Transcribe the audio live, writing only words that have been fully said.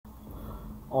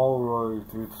Alright,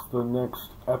 it's the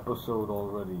next episode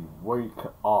already. Wake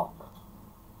up.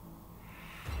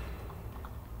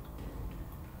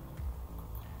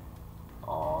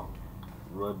 Aw,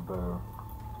 Red Bear,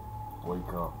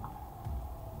 wake up.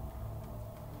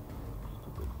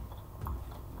 Stupid.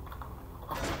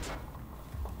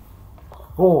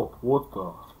 Oh, what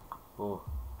the?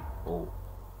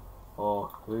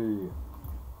 Hey.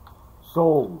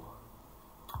 So,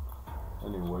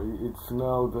 anyway, it's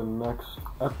now the next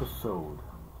episode.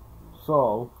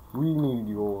 So, we need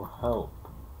your help.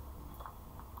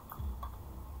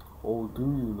 Oh, do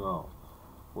you now?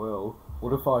 Well,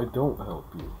 what if I don't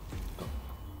help you?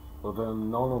 Well, then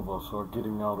none of us are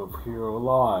getting out of here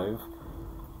alive.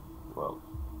 Well,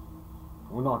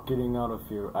 we're not getting out of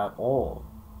here at all.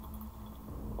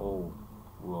 Oh,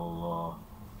 well,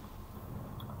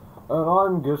 and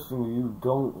I'm guessing you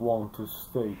don't want to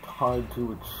stay tied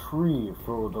to a tree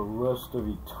for the rest of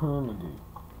eternity.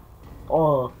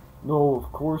 No,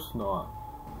 of course not.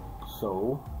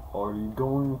 So, are you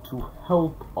going to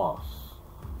help us?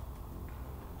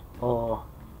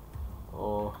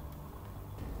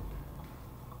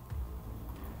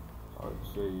 I'd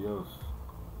say yes.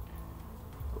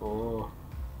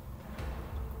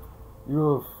 You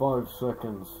have 5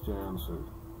 seconds to answer.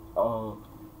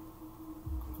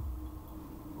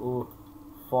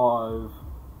 5,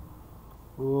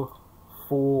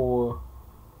 4,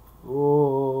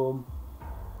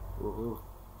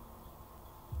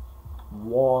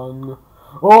 1.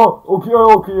 Oh, okay,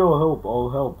 I'll help.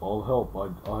 I'll help.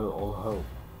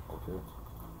 Okay.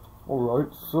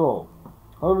 Alright, so,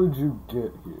 how did you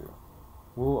get here?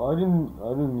 Well, I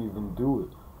didn't even do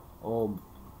it.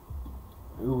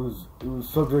 It was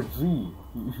Subject Z.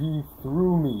 He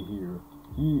threw me here.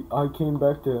 I came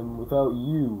back to him without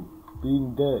you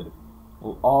being dead.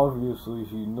 Well, obviously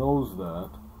he knows that,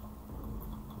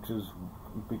 which is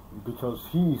because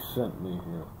he sent me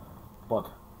here. But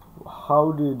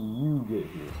how did you get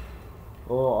here?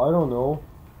 Oh, I don't know.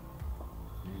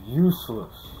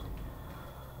 Useless.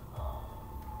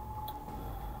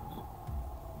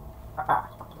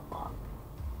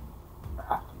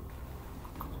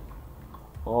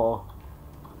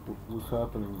 What's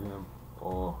happening to him?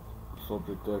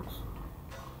 Subject X,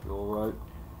 you alright?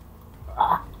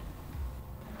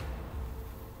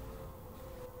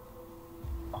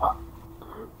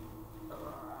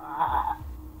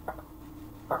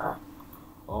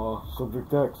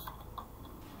 Subject X.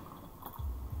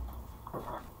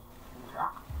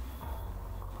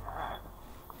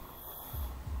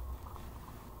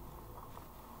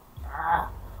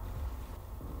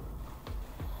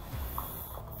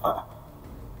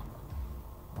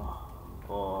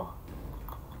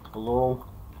 Hello?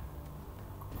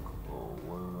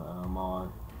 Where am I?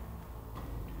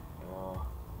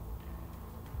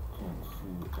 Can't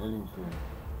see anything.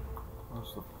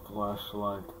 Where's the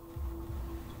flashlight?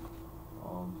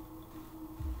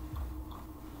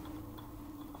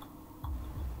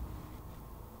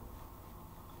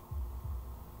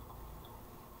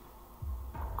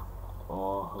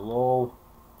 Hello?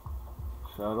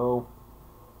 Shadow?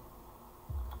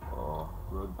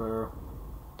 Red Bear?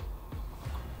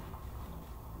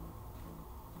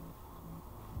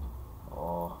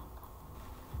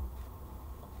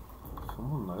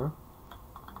 Someone there?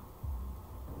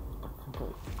 I think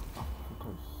I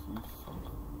see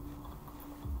something.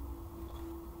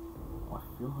 I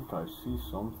feel like I see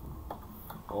something.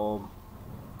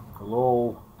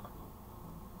 Hello?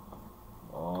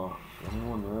 Is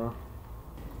anyone there?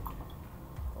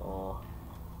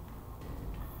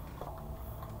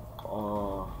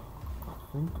 I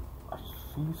think I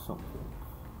see something.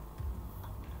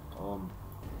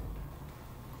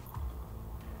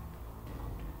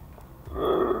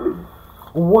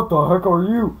 What the heck are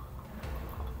you?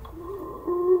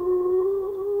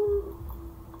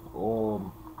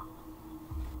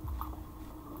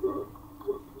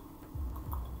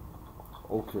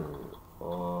 Okay,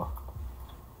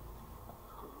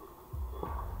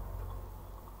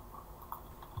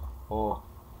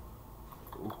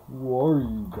 who are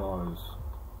you guys?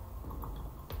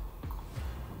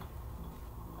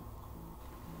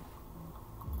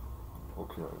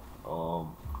 Okay,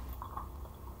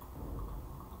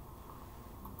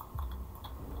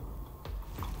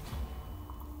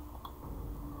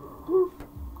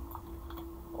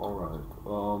 alright,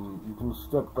 you can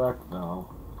step back now.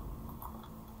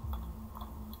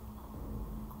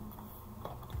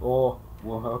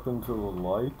 What happened to the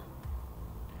light?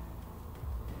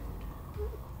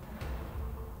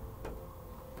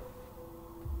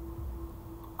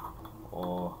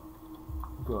 Who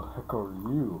the heck are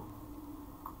you?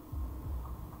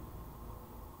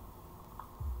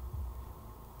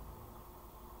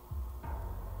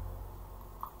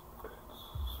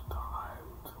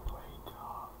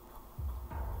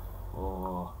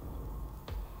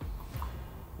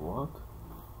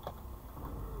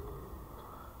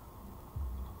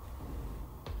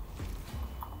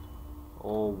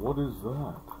 Oh, what is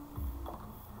that?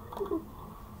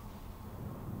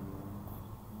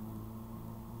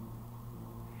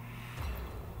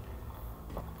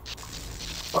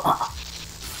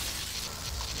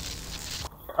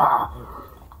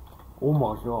 Oh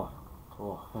my god.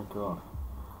 Oh, thank god.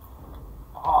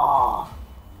 Ah!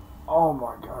 Oh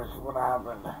my gosh, what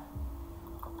happened?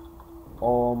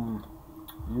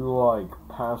 You like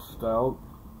passed out?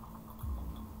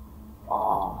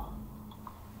 Ah.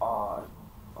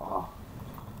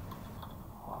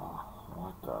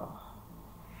 What the?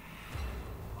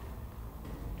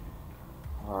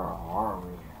 Where are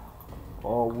we?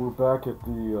 Oh, we're back at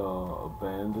the,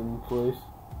 abandoned place?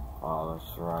 Oh,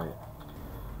 that's right.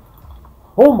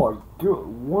 Oh my god,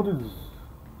 what is...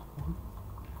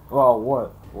 Oh,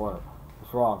 what? What?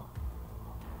 What's wrong?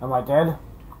 Am I dead?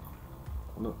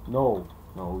 No,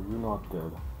 you're not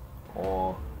dead.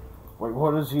 Oh, wait,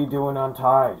 what is he doing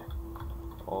untied?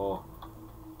 Oh,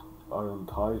 I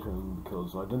untied him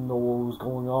because I didn't know what was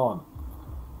going on.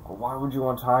 Well, why would you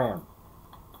untie him?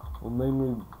 Well,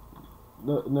 mainly...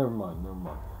 never mind.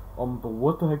 But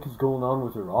what the heck is going on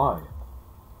with your eye?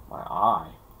 My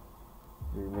eye?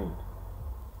 What do you mean?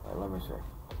 Alright, let me see.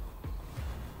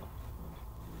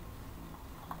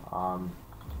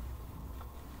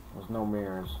 There's no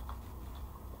mirrors.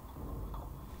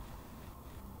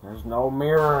 There's no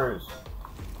mirrors!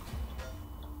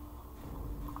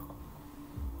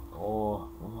 Oh,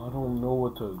 well, I don't know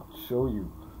what to show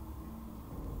you.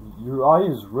 Your eye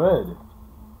is red.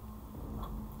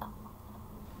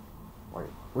 Wait,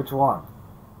 which one?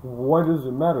 Why does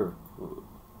it matter?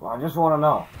 Well, I just want to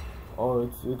know. Oh,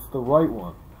 it's the right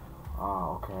one.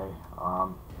 Ah, okay.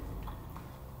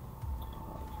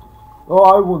 Oh,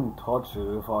 I wouldn't touch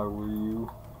it if I were you.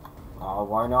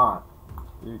 Why not?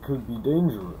 It could be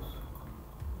dangerous.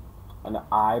 An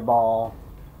eyeball?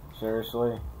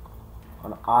 Seriously?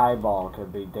 An eyeball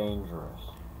could be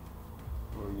dangerous.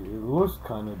 Well, it looks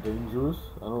kind of dangerous.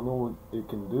 I don't know what it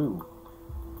can do.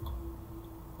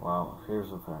 Well, here's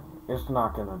the thing. It's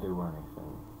not gonna do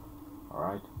anything.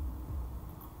 Alright?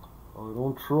 I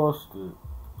don't trust it.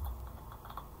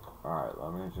 Alright,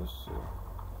 let me just see.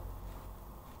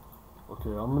 Okay,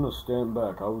 I'm gonna stand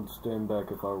back. I would stand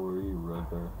back if I were you right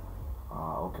there.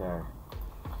 Okay.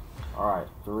 Alright,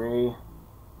 3,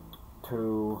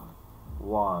 2,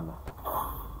 1.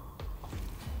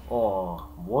 Oh,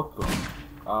 what the?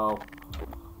 Ow.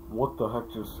 What the heck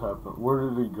just happened? Where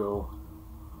did he go?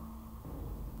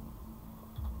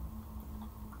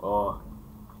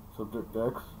 Subject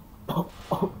X.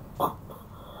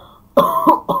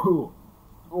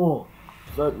 Oh,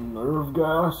 is that nerve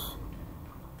gas?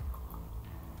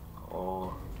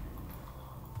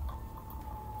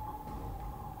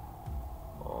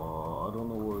 I don't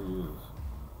know where he is.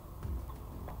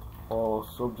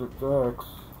 Subject X.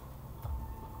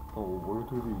 Oh, where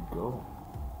did he go?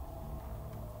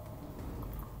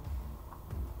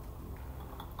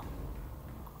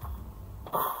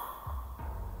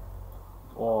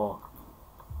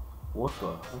 What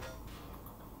the heck?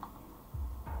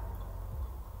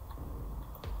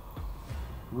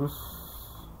 This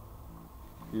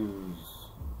is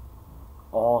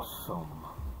awesome.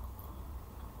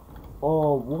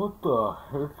 Oh, what the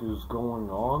heck is going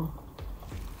on?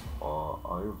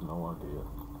 I have no idea.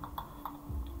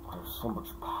 I have so much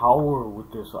power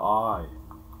with this eye.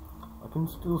 I can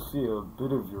still see a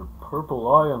bit of your purple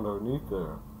eye underneath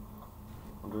there.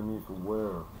 Underneath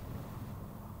where?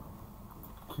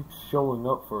 It keeps showing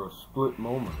up for a split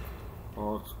moment.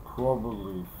 Well, it's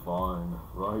probably fine,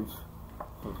 right?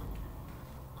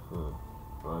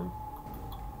 Right?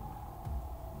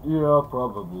 Yeah,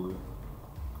 probably.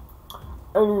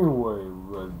 Anyway,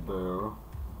 Red Bear,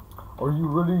 are you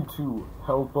ready to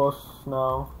help us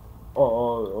now?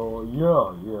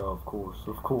 Yeah, of course.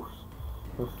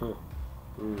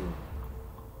 Yeah.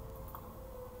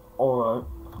 Alright,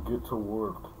 get to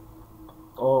work.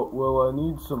 Well, I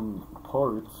need some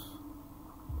parts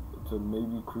to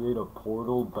maybe create a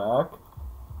portal back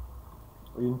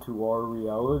into our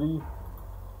reality.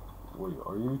 Wait,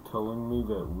 are you telling me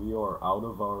that we are out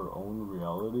of our own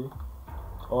reality?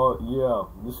 Yeah,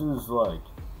 this is like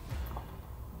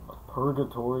a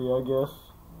purgatory, I guess.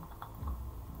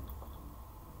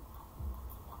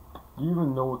 Do you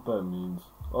even know what that means?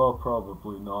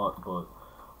 Probably not, but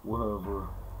whatever.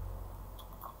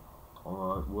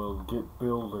 Alright, well, get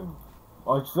building.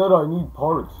 I said I need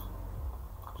parts.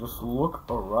 Just look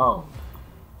around.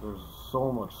 There's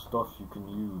so much stuff you can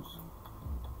use.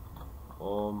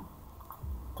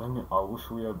 Dang it, I wish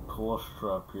we had Plush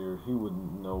Trap here. He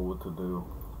wouldn't know what to do.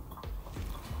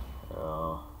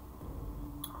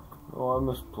 Oh, I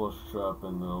missed Plush Trap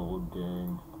and the old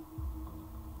gang.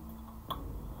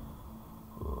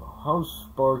 How's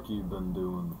Sparky been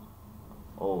doing?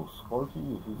 Oh,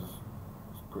 Sparky, he's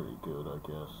pretty good, I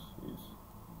guess. He's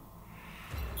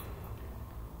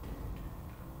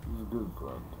a good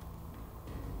friend.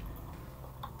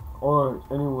 Alright,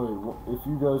 anyway, if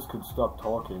you guys could stop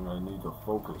talking, I need to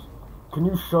focus. Can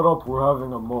you shut up? We're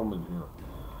having a moment here.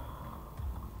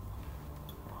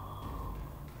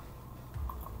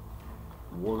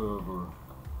 Whatever.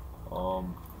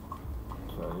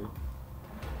 Okay.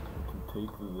 I can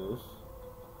take this.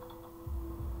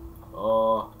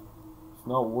 It's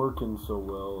not working so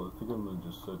well. I think I'm gonna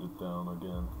just set it down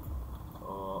again.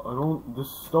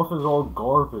 This stuff is all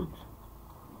garbage.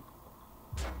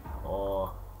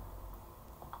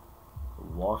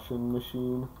 Washing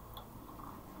machine?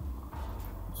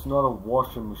 It's not a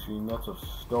washing machine, that's a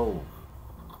stove.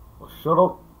 Oh, shut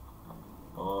up!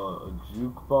 A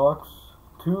jukebox,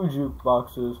 2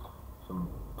 jukeboxes, some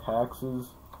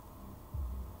taxes.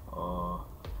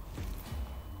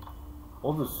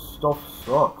 All this stuff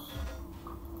sucks.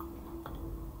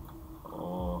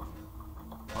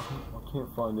 I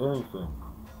can't find anything.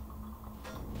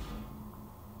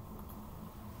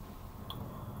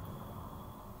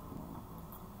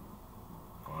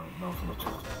 Alright, now for my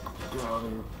chest. Get out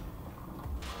of here.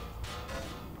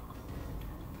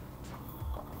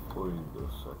 Wait a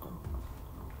second.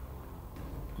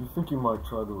 Do you think you might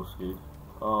try to escape?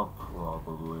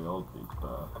 Probably. I'll be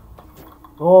back.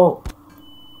 Oh!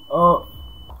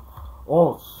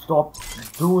 Oh, stop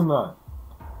doing that.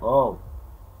 Oh.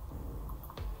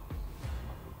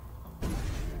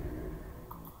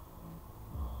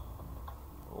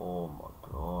 Oh my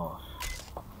gosh.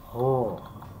 Oh.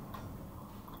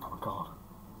 God.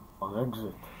 An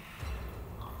exit.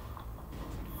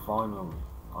 Finally.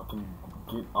 I can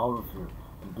get out of here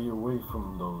and be away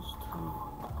from those two.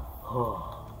 Oh.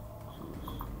 Jeez.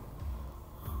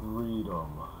 Freedom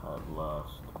at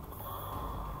last.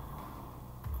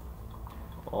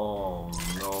 Oh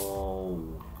no.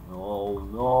 No,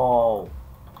 no.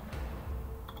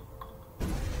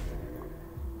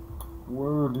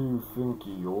 Where do you think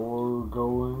you're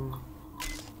going?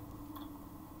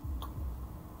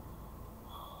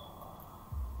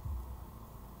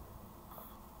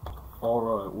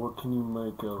 Alright, what can you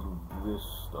make out of this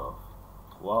stuff?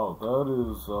 Wow, that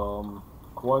is,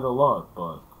 quite a lot,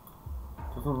 but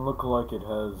it doesn't look like it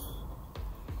has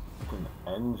like an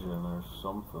engine or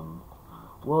something.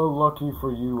 Well, lucky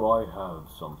for you, I have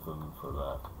something for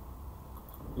that.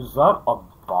 Is that a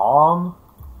bomb?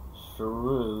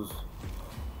 Sure is.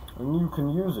 And you can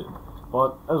use it,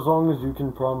 but as long as you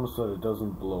can promise that it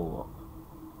doesn't blow up.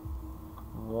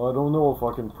 Well, I don't know if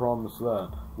I can promise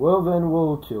that. Well, then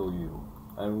we'll kill you,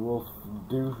 and we'll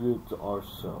do it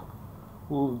ourselves.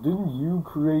 Well, didn't you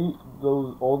create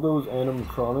all those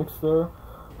animatronics there?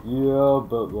 Yeah,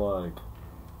 but like,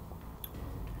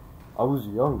 I was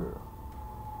younger.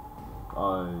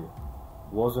 I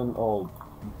wasn't all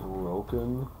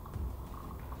broken.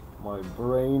 My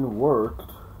brain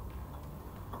worked,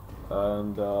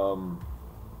 and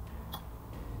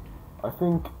I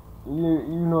think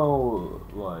you know,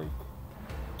 like,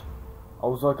 I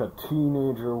was like a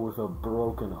teenager with a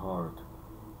broken heart.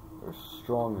 They're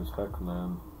strong as heck,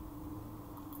 man.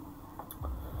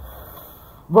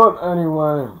 But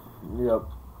anyway, yep,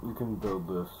 you can build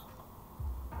this.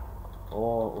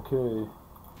 Oh, okay.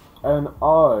 And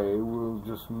I will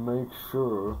just make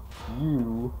sure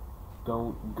you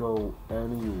don't go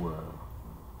anywhere.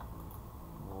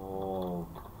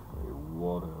 Okay,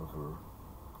 whatever.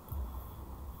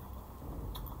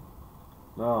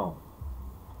 Now,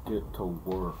 get to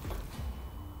work.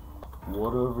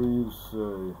 Whatever you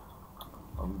say,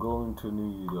 I'm going to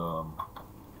need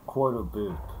quite a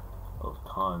bit of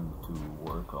time to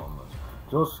work on this.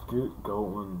 Just get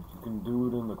going. You can do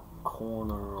it in the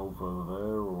corner over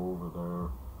there or over there.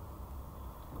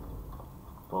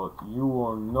 But you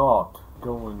are not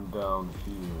going down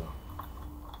here.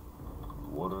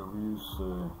 Whatever you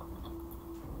say.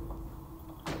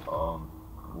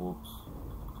 Whoops.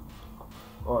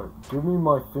 Alright, give me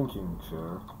my thinking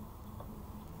chair.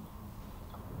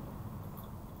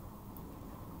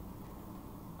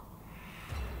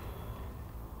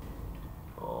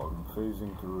 Oh, I'm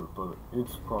phasing through it, but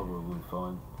it's probably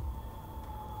fine.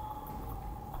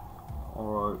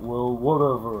 Alright, well,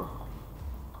 whatever.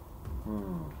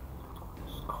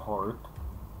 This cart.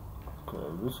 Okay,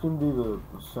 this can be the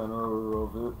center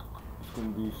of it. This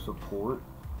can be support.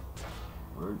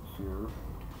 Right here.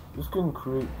 This can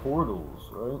create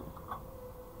portals, right?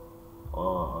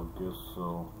 I guess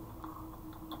so.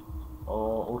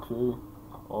 Oh, okay.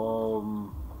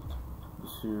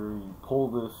 this here, you pull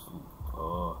this,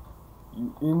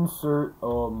 you insert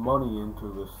money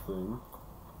into this thing,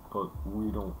 but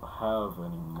we don't have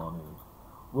any money.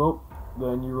 Well,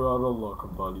 then you're out of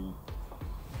luck, buddy.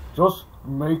 Just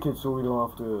make it so we don't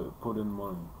have to put in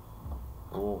money.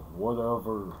 Or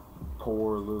whatever,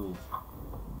 poor little,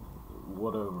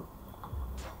 whatever.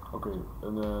 Okay,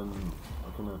 and then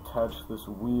I can attach this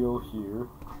wheel here.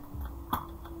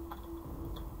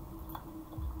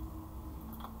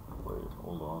 Wait,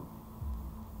 hold on.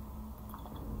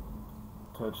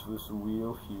 Attach this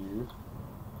wheel here.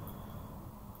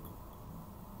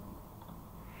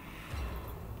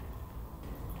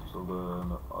 So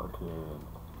then I can,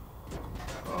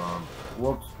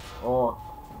 whoops, oh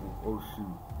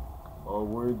shoot. Oh,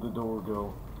 where'd the door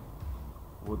go?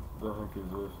 What the heck is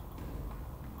this?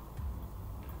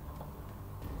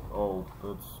 Oh,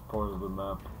 that's part of the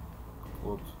map.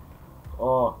 Whoops.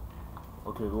 Oh,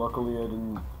 okay, luckily I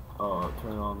didn't,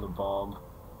 turn on the bomb.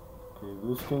 Okay,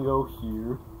 this can go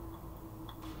here.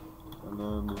 And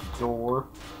then this door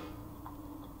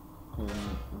can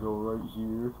go right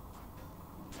here.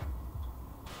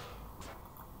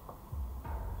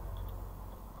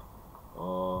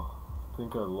 I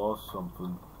think I lost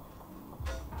something.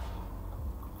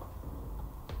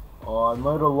 I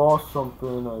might have lost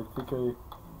something.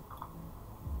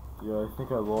 Yeah, I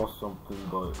think I lost something,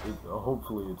 but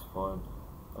hopefully it's fine.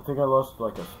 I think I lost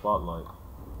like a spotlight.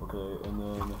 Okay, and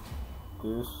then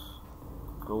this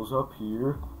goes up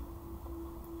here.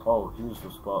 Oh, here's the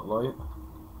spotlight.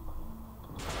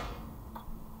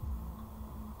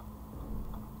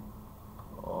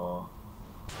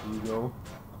 Here we go.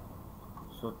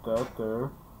 Set that there.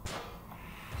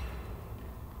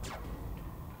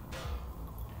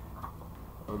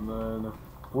 And then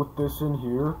put this in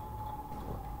here.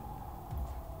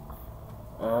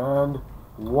 And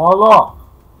voila!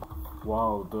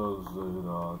 Wow,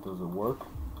 does it work?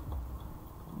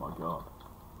 Oh my god.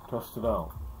 Test it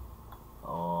out.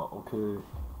 Okay.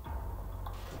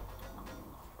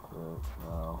 Okay,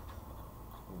 now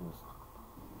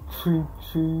just ching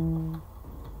ching.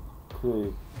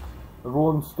 Okay.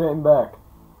 Everyone stand back.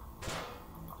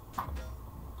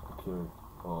 Okay,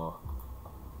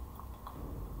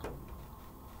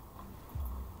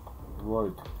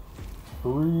 right.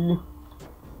 3,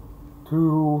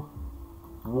 2,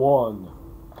 1.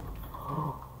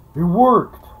 It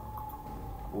worked!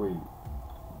 Wait,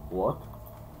 what?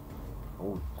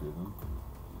 Oh, it didn't.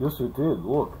 Yes, it did.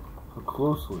 Look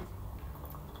closely.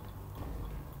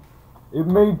 It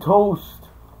made toast!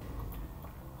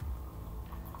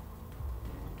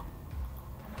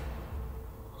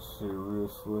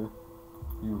 Seriously?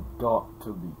 You've got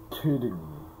to be kidding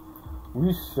me.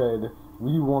 We said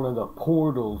we wanted a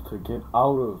portal to get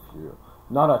out of here,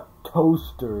 not a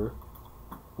toaster.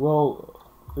 Well,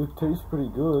 it tastes pretty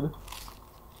good.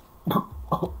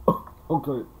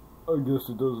 Okay, I guess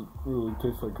it doesn't really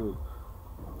taste that good.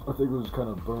 I think it was kind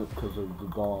of burnt because of the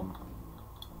bomb.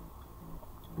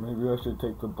 Maybe I should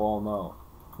take the bomb out.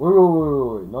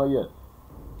 Wait, not yet.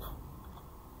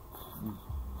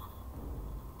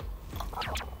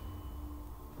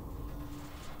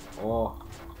 Oh,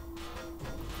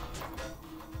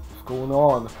 what's going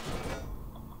on?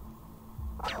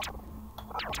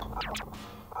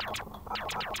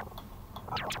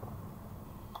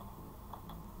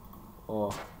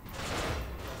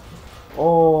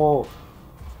 Oh,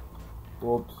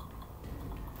 whoops.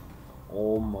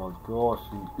 Oh my gosh,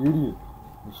 you idiot.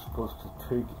 You're supposed to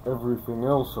take everything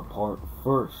else apart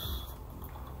first.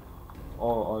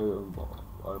 Oh,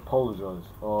 I apologize.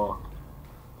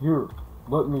 Here,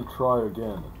 let me try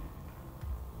again.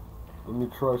 Let me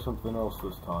try something else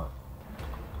this time.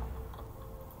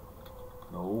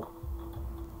 No.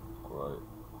 Right.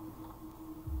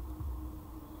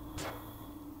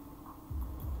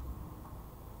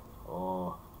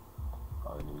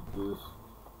 I need this.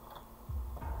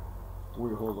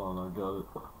 Wait, hold on, I got it.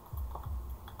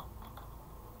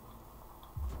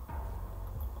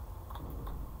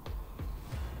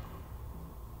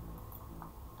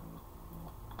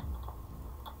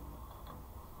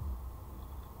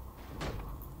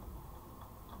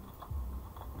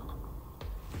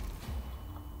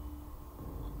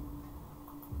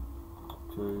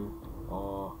 Okay,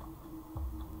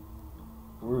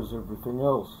 where's everything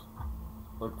else?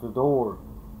 Like the door.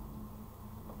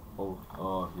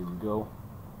 Oh, here we go.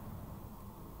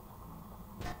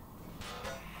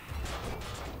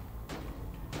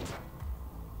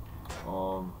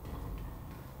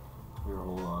 Here,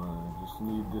 hold on, I just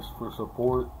need this for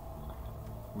support.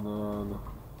 And then,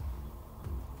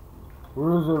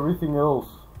 where is everything else?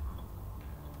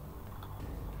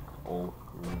 Oh,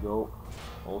 here we go.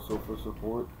 also for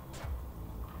support.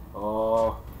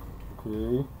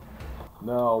 Okay.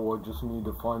 Now I just need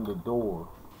to find the door.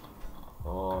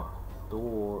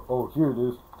 Door. Oh, here it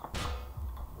is.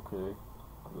 Okay.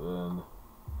 Then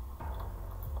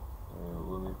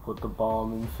let me put the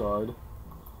bomb inside.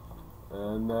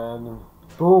 And then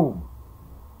boom.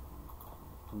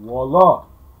 Voila.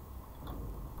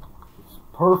 It's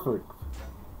perfect.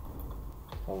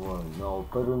 Alright, now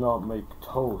better not make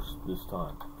toast this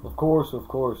time. Of course,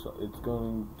 it's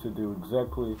going to do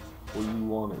exactly what you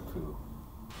want it to.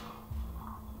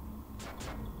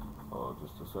 Oh,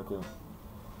 just a second.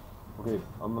 Okay,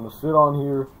 I'm gonna sit on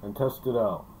here and test it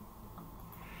out.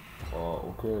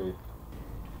 Okay.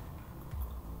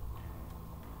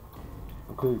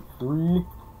 Okay, 3.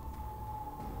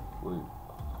 Wait,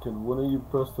 can one of you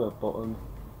press that button?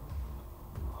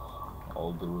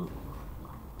 I'll do it.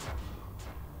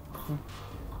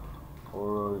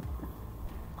 Alright.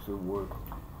 Should work.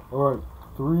 Alright.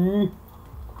 3,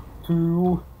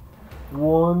 2,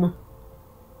 1.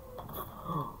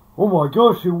 Oh my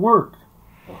gosh, it worked!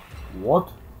 What?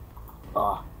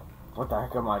 What the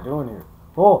heck am I doing here?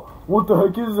 Oh, what the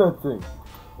heck is that thing?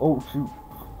 Oh, shoot.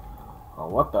 Oh,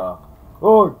 what the?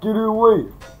 Oh, get it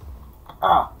away!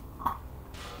 Ah!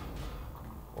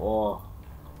 Oh.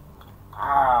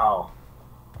 Ow!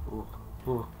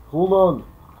 Hold on.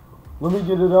 Let me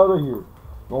get it out of here.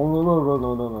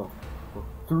 No.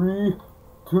 3,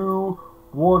 2,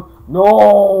 1.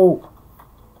 No!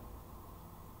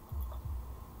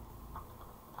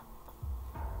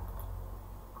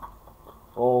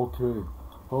 Okay.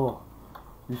 Oh.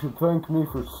 You should thank me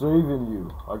for saving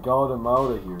you. I got him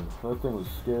out of here. That thing was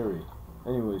scary.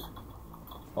 Anyways.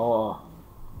 I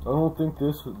don't think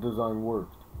this design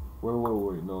worked.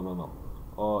 Wait. No.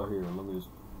 Here, let me just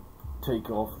take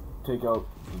out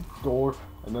the door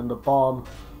and then the bomb.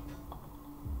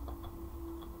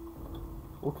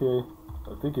 Okay,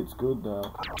 I think it's good now.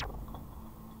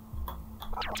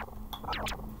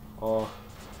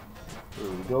 There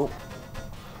we go.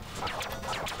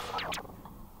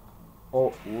 Oh,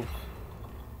 whoops.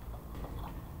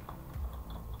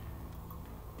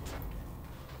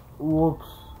 Whoops.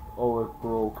 Oh, it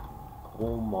broke.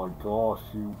 Oh my gosh,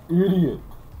 you idiot.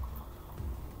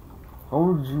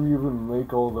 How did you even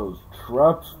make all those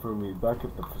traps for me back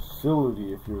at the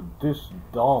facility if you're this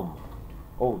dumb?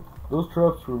 Oh, those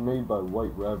traps were made by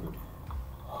White Rabbit.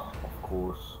 Of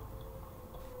course.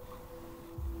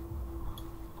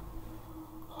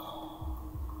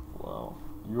 Well,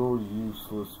 you're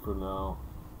useless for now.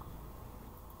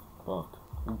 But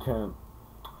we can't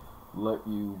let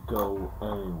you go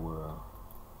anywhere.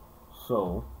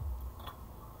 So,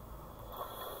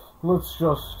 let's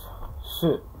just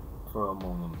sit for a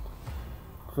moment.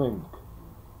 Think.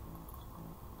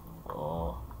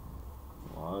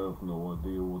 I have no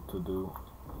idea what to do.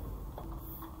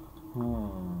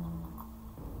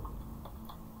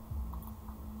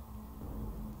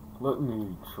 Let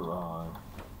me try.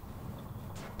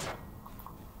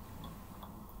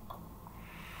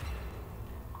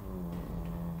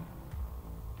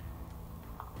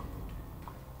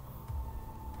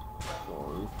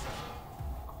 Sorry.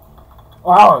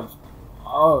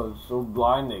 Oh, it's so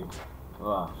blinding.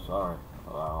 Sorry.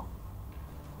 Wow.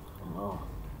 No.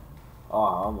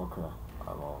 I'm okay.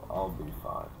 I'll be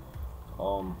fine.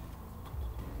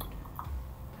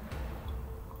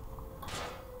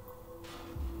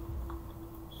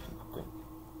 Stupid thing.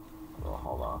 Oh,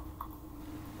 hold on.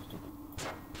 Stupid.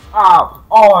 Ow!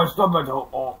 Oh, I stubbed my toe.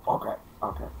 Oh, okay.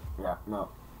 Yeah, no.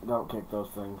 Don't kick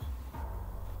those things.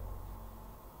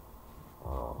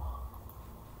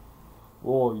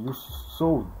 Oh, you're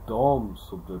so dumb,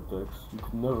 Subject X. You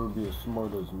could never be as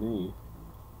smart as me.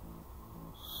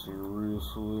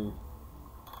 Seriously?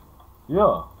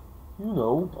 Yeah, you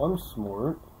know, I'm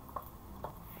smart.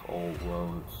 Oh,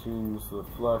 well, it seems the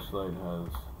flashlight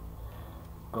has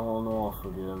gone off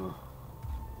again.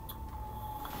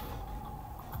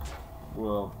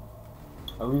 Well,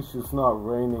 at least it's not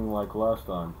raining like last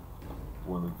time.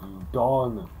 What have you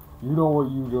done? You know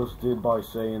what you just did by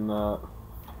saying that?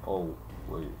 Oh,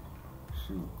 wait.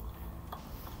 Shoot.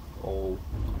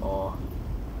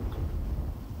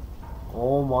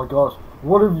 Oh my gosh.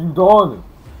 What have you done?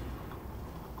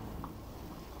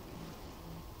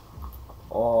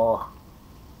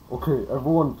 Okay,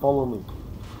 everyone follow me.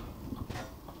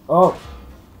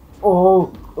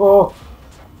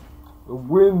 The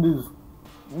wind is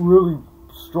really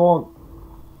strong.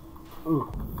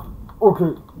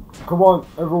 Okay, come on,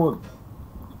 everyone.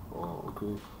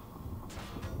 Okay.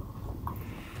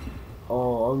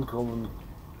 I'm coming.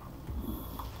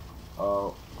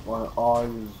 My eye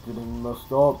is getting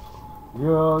messed up.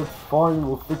 Yeah, it's fine.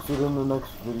 We'll fix it in the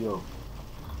next video.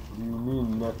 What do you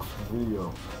mean next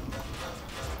video?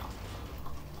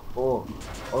 Oh,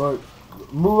 alright.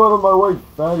 Move out of my way,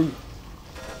 fatty.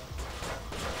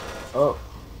 Oh,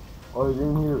 alright,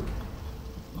 in here.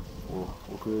 Oh,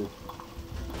 okay.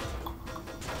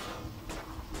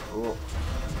 Oh.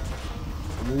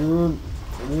 Come in.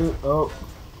 Come in. Oh.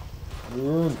 Come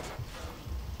in.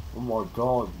 Oh my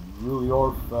god, you really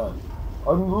are fat.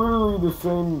 I'm literally the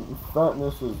same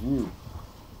fatness as you.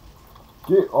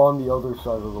 Get on the other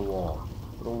side of the wall.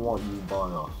 I don't want you by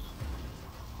us.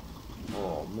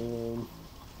 Oh man.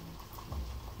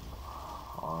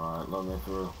 Alright, let me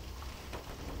through.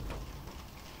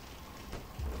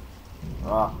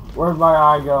 Ah, where'd my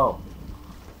eye go?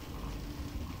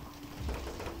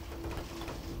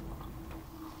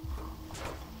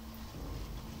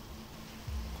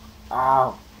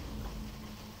 Ow.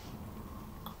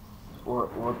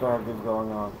 What the heck is going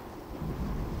on?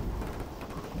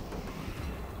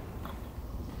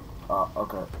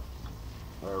 Okay.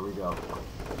 There we go.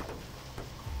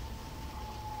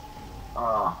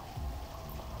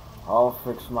 I'll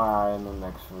fix my eye in the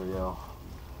next video.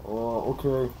 Oh,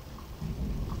 okay.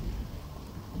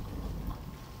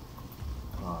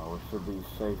 We should be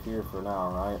safe here for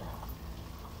now, right?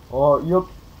 Oh, yep.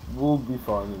 We'll be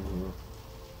fine in here.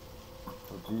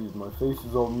 Oh, jeez, my face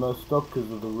is all messed up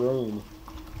because of the rain.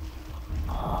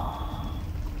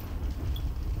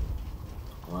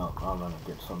 Well, I'm gonna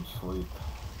get some sleep.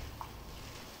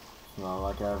 It's not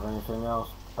like I have anything else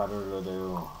better to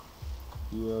do.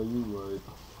 Yeah, you right.